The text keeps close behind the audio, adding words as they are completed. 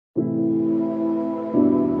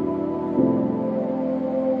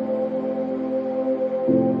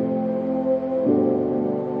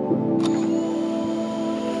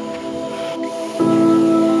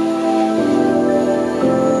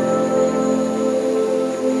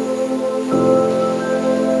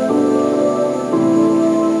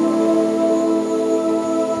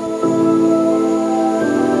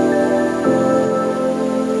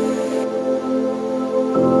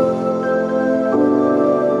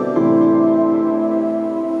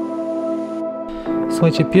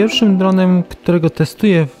Słuchajcie, pierwszym dronem, którego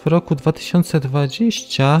testuję w roku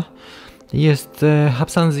 2020 jest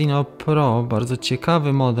Hubsan Zino Pro. Bardzo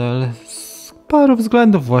ciekawy model z paru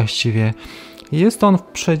względów właściwie. Jest on w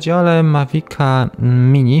przedziale Mavica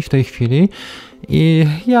Mini w tej chwili i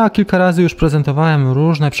ja kilka razy już prezentowałem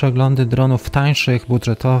różne przeglądy dronów tańszych,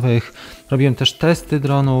 budżetowych. Robiłem też testy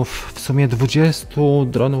dronów, w sumie 20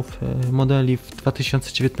 dronów modeli w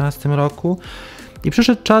 2019 roku. I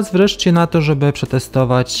przyszedł czas wreszcie na to, żeby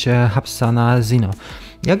przetestować Hubsana Zino.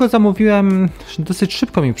 Ja go zamówiłem, dosyć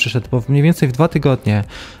szybko mi przyszedł, bo mniej więcej w 2 tygodnie.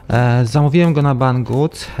 Zamówiłem go na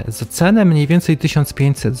Banggood za cenę mniej więcej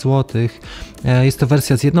 1500 zł. Jest to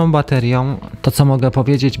wersja z jedną baterią. To co mogę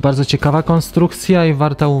powiedzieć, bardzo ciekawa konstrukcja i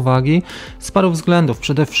warta uwagi z paru względów.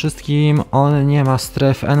 Przede wszystkim on nie ma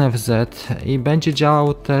stref NFZ i będzie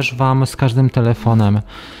działał też Wam z każdym telefonem.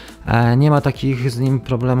 Nie ma takich z nim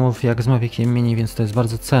problemów jak z Maviciem Mini, więc to jest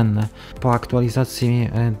bardzo cenne. Po aktualizacji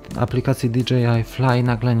aplikacji DJI Fly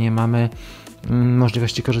nagle nie mamy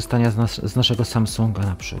możliwości korzystania z naszego Samsunga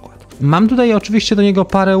na przykład. Mam tutaj oczywiście do niego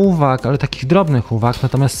parę uwag, ale takich drobnych uwag,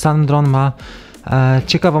 natomiast sam dron ma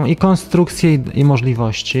ciekawą i konstrukcję i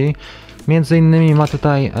możliwości. Między innymi ma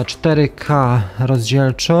tutaj 4K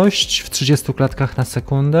rozdzielczość w 30 klatkach na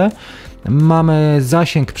sekundę. Mamy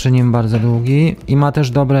zasięg przy nim bardzo długi i ma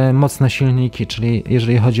też dobre, mocne silniki, czyli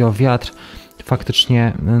jeżeli chodzi o wiatr,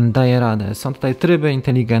 faktycznie daje radę. Są tutaj tryby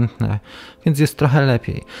inteligentne, więc jest trochę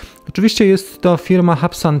lepiej. Oczywiście jest to firma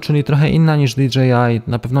Hubsan, czyli trochę inna niż DJI.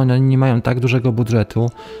 Na pewno oni nie mają tak dużego budżetu.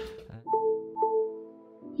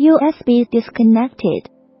 USB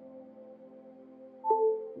disconnected.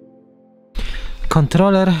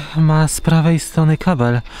 Kontroler ma z prawej strony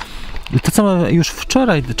kabel. I to co już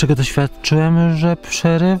wczoraj, czego doświadczyłem, że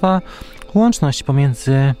przerywa łączność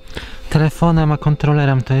pomiędzy telefonem a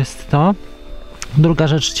kontrolerem, to jest to. Druga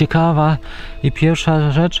rzecz ciekawa i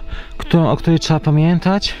pierwsza rzecz, o której trzeba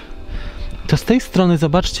pamiętać, to z tej strony,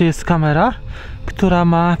 zobaczcie, jest kamera, która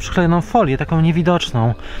ma przyklejoną folię, taką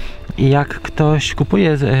niewidoczną. I jak ktoś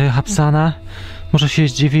kupuje Hubsana, może się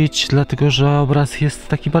zdziwić, dlatego że obraz jest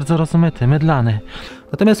taki bardzo rozmyty, mydlany.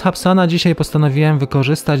 Natomiast Hubsana dzisiaj postanowiłem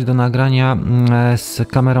wykorzystać do nagrania z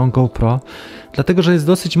kamerą GoPro, dlatego że jest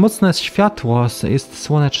dosyć mocne światło, jest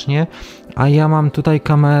słonecznie, a ja mam tutaj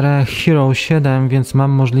kamerę Hero 7, więc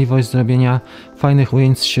mam możliwość zrobienia fajnych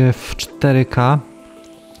ujęć w 4K.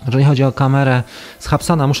 Jeżeli chodzi o kamerę z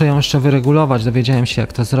Hubsana, muszę ją jeszcze wyregulować, dowiedziałem się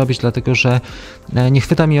jak to zrobić, dlatego że nie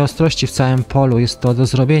chwyta mi ostrości w całym polu, jest to do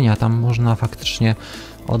zrobienia, tam można faktycznie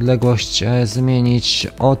odległość zmienić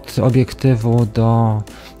od obiektywu do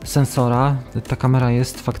sensora. Ta kamera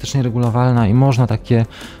jest faktycznie regulowalna i można takie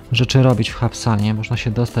rzeczy robić w Hubsanie, można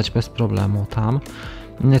się dostać bez problemu tam.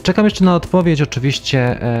 Czekam jeszcze na odpowiedź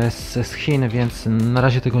oczywiście z Chin, więc na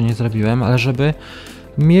razie tego nie zrobiłem, ale żeby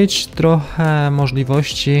mieć trochę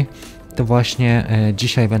możliwości, to właśnie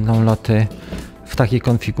dzisiaj będą loty w takiej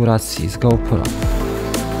konfiguracji z GoPro.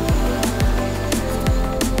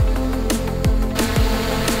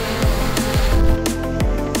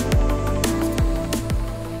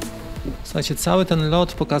 Słuchajcie, cały ten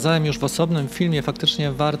lot pokazałem już w osobnym filmie.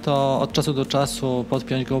 Faktycznie warto od czasu do czasu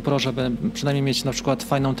podpiąć GoPro, żeby przynajmniej mieć na przykład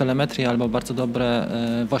fajną telemetrię albo bardzo dobre,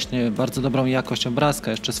 właśnie bardzo dobrą jakość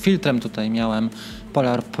obrazka. Jeszcze z filtrem tutaj miałem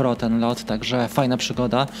Polar Pro ten lot, także fajna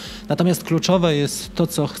przygoda. Natomiast kluczowe jest to,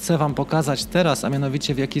 co chcę Wam pokazać teraz, a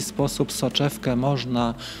mianowicie w jaki sposób soczewkę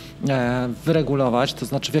można wyregulować, to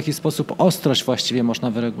znaczy w jaki sposób ostrość właściwie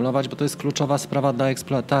można wyregulować, bo to jest kluczowa sprawa dla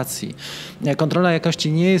eksploatacji. Kontrola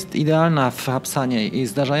jakości nie jest idealna w Hubsanie i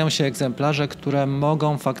zdarzają się egzemplarze, które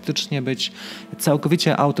mogą faktycznie być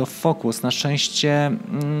całkowicie out of focus. Na szczęście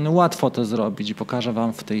łatwo to zrobić i pokażę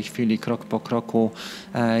Wam w tej chwili krok po kroku,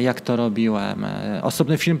 jak to robiłem.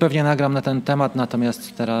 Osobny film pewnie nagram na ten temat,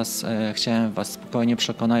 natomiast teraz chciałem Was spokojnie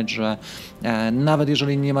przekonać, że nawet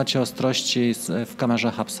jeżeli nie macie ostrości w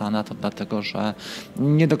kamerze Hubsana, to dlatego, że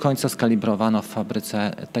nie do końca skalibrowano w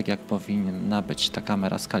fabryce tak, jak powinna być ta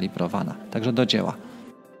kamera skalibrowana. Także do dzieła.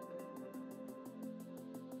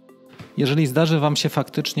 Jeżeli zdarzy Wam się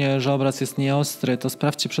faktycznie, że obraz jest nieostry, to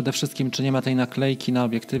sprawdźcie przede wszystkim, czy nie ma tej naklejki na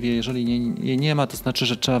obiektywie. Jeżeli jej nie ma, to znaczy,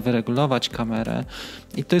 że trzeba wyregulować kamerę.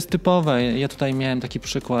 I to jest typowe. Ja tutaj miałem taki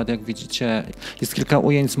przykład, jak widzicie, jest kilka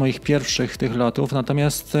ujęć z moich pierwszych tych lotów,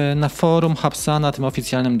 natomiast na forum Hubsana, tym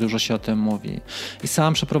oficjalnym, dużo się o tym mówi. I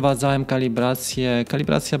sam przeprowadzałem kalibrację.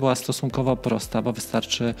 Kalibracja była stosunkowo prosta, bo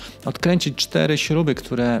wystarczy odkręcić 4 śruby,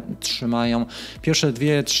 które trzymają. Pierwsze 2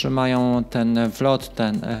 trzymają ten wlot,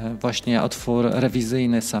 ten właśnie właśnie otwór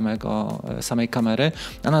rewizyjny samej kamery,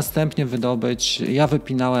 a następnie wydobyć, ja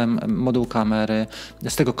wypinałem moduł kamery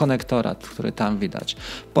z tego konektora, który tam widać.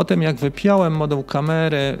 Potem jak wypiąłem moduł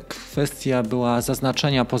kamery, kwestia była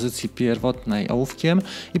zaznaczenia pozycji pierwotnej ołówkiem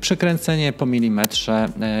i przekręcenie po milimetrze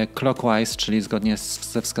clockwise, czyli zgodnie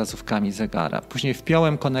ze wskazówkami zegara. Później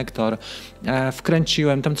wpiąłem konektor,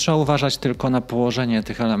 wkręciłem, tam trzeba uważać tylko na położenie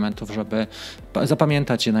tych elementów, żeby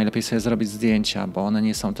zapamiętać je, najlepiej sobie zrobić zdjęcia, bo one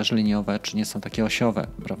nie są też liniowe, czy nie są takie osiowe,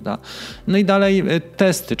 prawda? No i dalej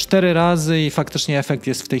testy, 4 razy i faktycznie efekt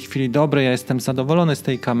jest w tej chwili dobry, ja jestem zadowolony z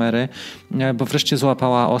tej kamery, bo wreszcie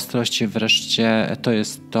złapała ostrość i wreszcie to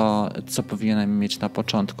jest to, co powinienem mieć na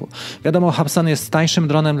początku. Wiadomo, Hubsan jest tańszym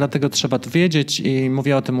dronem, dlatego trzeba to wiedzieć i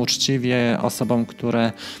mówię o tym uczciwie osobom,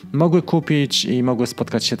 które mogły kupić i mogły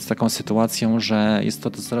spotkać się z taką sytuacją, że jest to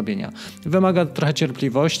do zrobienia. Wymaga trochę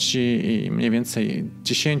cierpliwości i mniej więcej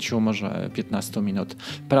 10, może 15 minut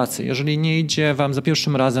pracy. Jeżeli nie idzie wam za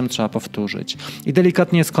pierwszym razem, trzeba powtórzyć. I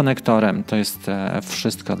delikatnie z konektorem, to jest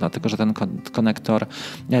wszystko, dlatego że ten konektor,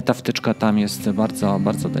 ta wtyczka tam jest bardzo,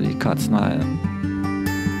 bardzo delikatna.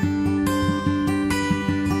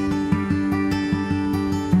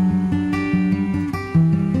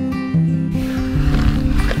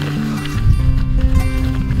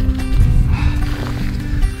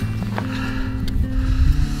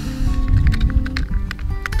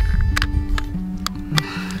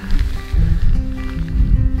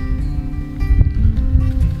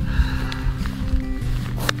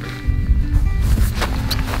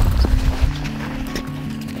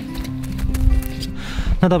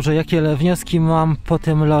 No dobrze, jakie wnioski mam po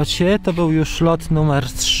tym locie? To był już lot numer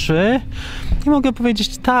 3 i mogę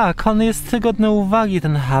powiedzieć tak, on jest godny uwagi,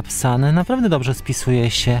 ten Hubsan, naprawdę dobrze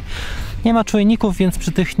spisuje się. Nie ma czujników, więc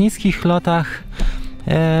przy tych niskich lotach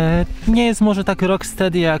nie jest może tak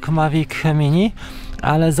rocksteady jak Mavic Mini,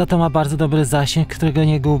 ale za to ma bardzo dobry zasięg, którego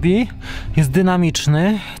nie gubi. Jest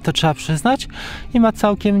dynamiczny, to trzeba przyznać, i ma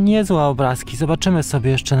całkiem niezłe obrazki. Zobaczymy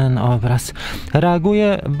sobie jeszcze ten obraz.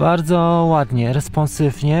 Reaguje bardzo ładnie,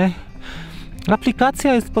 responsywnie.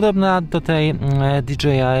 Aplikacja jest podobna do tej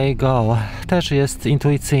DJI GO. Też jest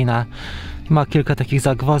intuicyjna. Ma kilka takich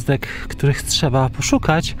zagwozdek, których trzeba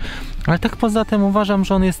poszukać, ale tak poza tym uważam,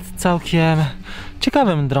 że on jest całkiem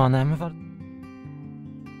ciekawym dronem.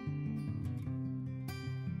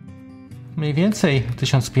 Mniej więcej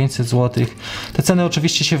 1500 zł. Te ceny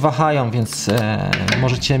oczywiście się wahają, więc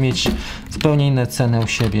możecie mieć zupełnie inne ceny u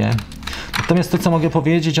siebie. Natomiast to, co mogę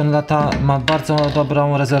powiedzieć, on lata, ma bardzo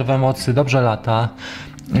dobrą rezerwę mocy, dobrze lata.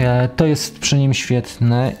 To jest przy nim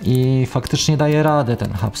świetne i faktycznie daje radę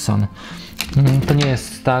ten Hubsan. To nie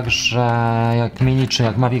jest tak, że jak Mini czy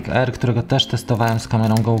jak Mavic Air, którego też testowałem z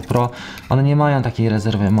kamerą GoPro, one nie mają takiej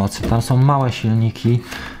rezerwy mocy. Tam są małe silniki,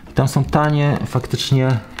 tam są tanie faktycznie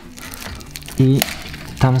i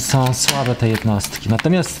tam są słabe te jednostki.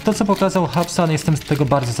 Natomiast to, co pokazał Hubsan, jestem z tego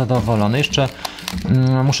bardzo zadowolony. Jeszcze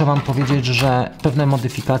muszę wam powiedzieć, że pewne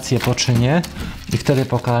modyfikacje poczynię i wtedy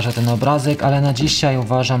pokażę ten obrazek, ale na dzisiaj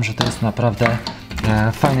uważam, że to jest naprawdę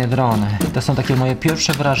fajny dron. To są takie moje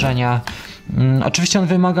pierwsze wrażenia. Oczywiście on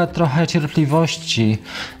wymaga trochę cierpliwości.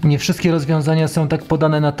 Nie wszystkie rozwiązania są tak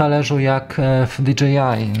podane na talerzu jak w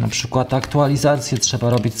DJI. Na przykład aktualizację trzeba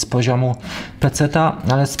robić z poziomu peceta,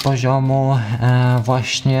 ale z poziomu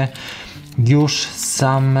właśnie już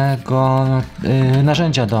samego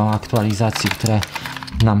narzędzia do aktualizacji, które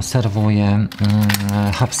nam serwuje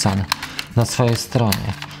Hubsan na swojej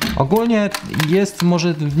stronie. Ogólnie jest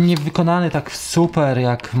może nie wykonany tak super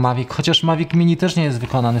jak Mavic, chociaż Mavic Mini też nie jest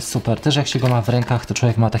wykonany super. Też jak się go ma w rękach, to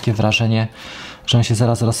człowiek ma takie wrażenie, że on się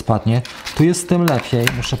zaraz rozpadnie. Tu jest z tym lepiej,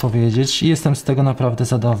 muszę powiedzieć, i jestem z tego naprawdę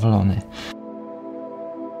zadowolony.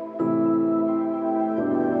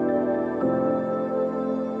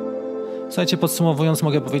 Słuchajcie, podsumowując,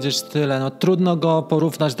 mogę powiedzieć tyle. No, trudno go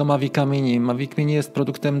porównać do Mavica Mini. Mavic Mini jest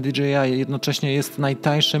produktem DJI, jednocześnie jest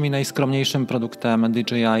najtańszym i najskromniejszym produktem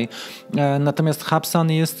DJI. Natomiast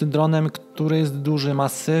Hubsan jest dronem, który jest duży,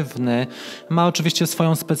 masywny. Ma oczywiście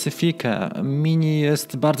swoją specyfikę. Mini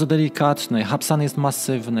jest bardzo delikatny, Hubsan jest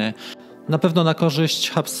masywny. Na pewno na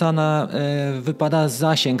korzyść Hubsana wypada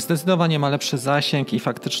zasięg. Zdecydowanie ma lepszy zasięg i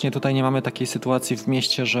faktycznie tutaj nie mamy takiej sytuacji w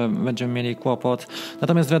mieście, że będziemy mieli kłopot.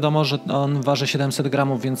 Natomiast wiadomo, że on waży 700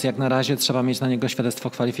 gramów, więc jak na razie trzeba mieć na niego świadectwo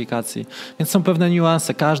kwalifikacji. Więc są pewne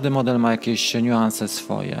niuanse. Każdy model ma jakieś niuanse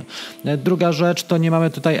swoje. Druga rzecz to nie mamy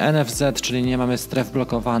tutaj NFZ, czyli nie mamy stref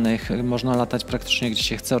blokowanych. Można latać praktycznie gdzie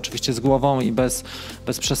się chce, oczywiście z głową i bez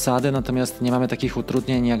przesady. Natomiast nie mamy takich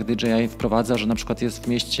utrudnień jak DJI wprowadza, że na przykład jest w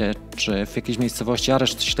mieście czy czy w jakiejś miejscowości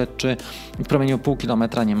areszt śledczy w promieniu pół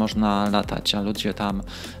kilometra nie można latać, a ludzie tam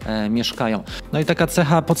mieszkają. No i taka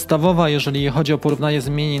cecha podstawowa, jeżeli chodzi o porównanie z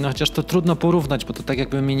Mini, no chociaż to trudno porównać, bo to tak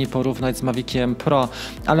jakby Mini porównać z Maviciem Pro,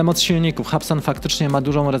 ale moc silników. Hubsan faktycznie ma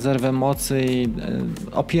dużą rezerwę mocy i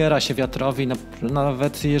opiera się wiatrowi,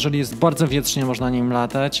 nawet jeżeli jest bardzo wietrznie, można nim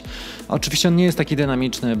latać. Oczywiście on nie jest taki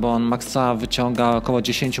dynamiczny, bo on maksa wyciąga około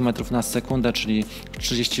 10 metrów na sekundę, czyli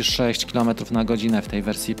 36 km na godzinę w tej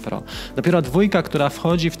wersji Pro. Dopiero dwójka, która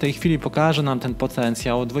wchodzi w tej chwili, pokaże nam ten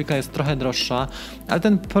potencjał. Dwójka jest trochę droższa, ale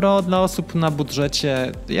ten Pro dla osób na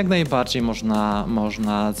budżecie jak najbardziej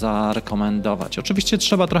można zarekomendować. Oczywiście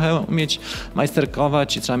trzeba trochę umieć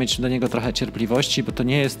majsterkować i trzeba mieć do niego trochę cierpliwości, bo to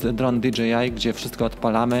nie jest dron DJI, gdzie wszystko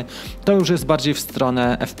odpalamy. To już jest bardziej w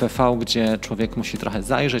stronę FPV, gdzie człowiek musi trochę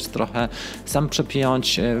zajrzeć, trochę sam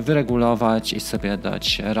przepiąć, wyregulować i sobie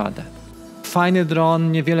dać radę. Fajny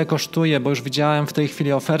dron, niewiele kosztuje, bo już widziałem w tej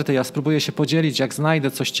chwili oferty. Ja spróbuję się podzielić, jak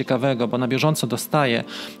znajdę coś ciekawego, bo na bieżąco dostaję.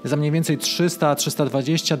 Za mniej więcej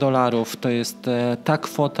 $300–320 to jest ta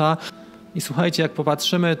kwota. I słuchajcie, jak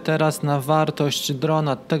popatrzymy teraz na wartość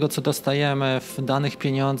drona, tego co dostajemy w danych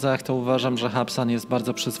pieniądzach, to uważam, że Hubsan jest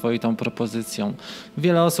bardzo przyzwoitą propozycją.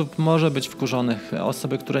 Wiele osób może być wkurzonych,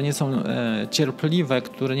 osoby, które nie są cierpliwe,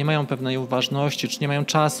 które nie mają pewnej uważności, czy nie mają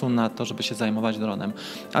czasu na to, żeby się zajmować dronem.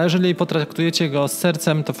 Ale jeżeli potraktujecie go z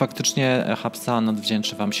sercem, to faktycznie Hubsan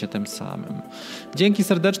odwdzięczy Wam się tym samym. Dzięki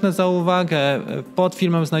serdeczne za uwagę. Pod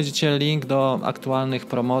filmem znajdziecie link do aktualnych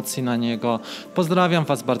promocji na niego. Pozdrawiam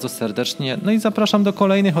Was bardzo serdecznie. No i zapraszam do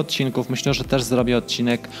kolejnych odcinków. Myślę, że też zrobię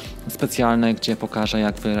odcinek specjalny, gdzie pokażę,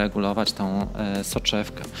 jak wyregulować tą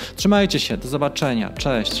soczewkę. Trzymajcie się, do zobaczenia,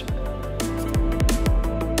 cześć!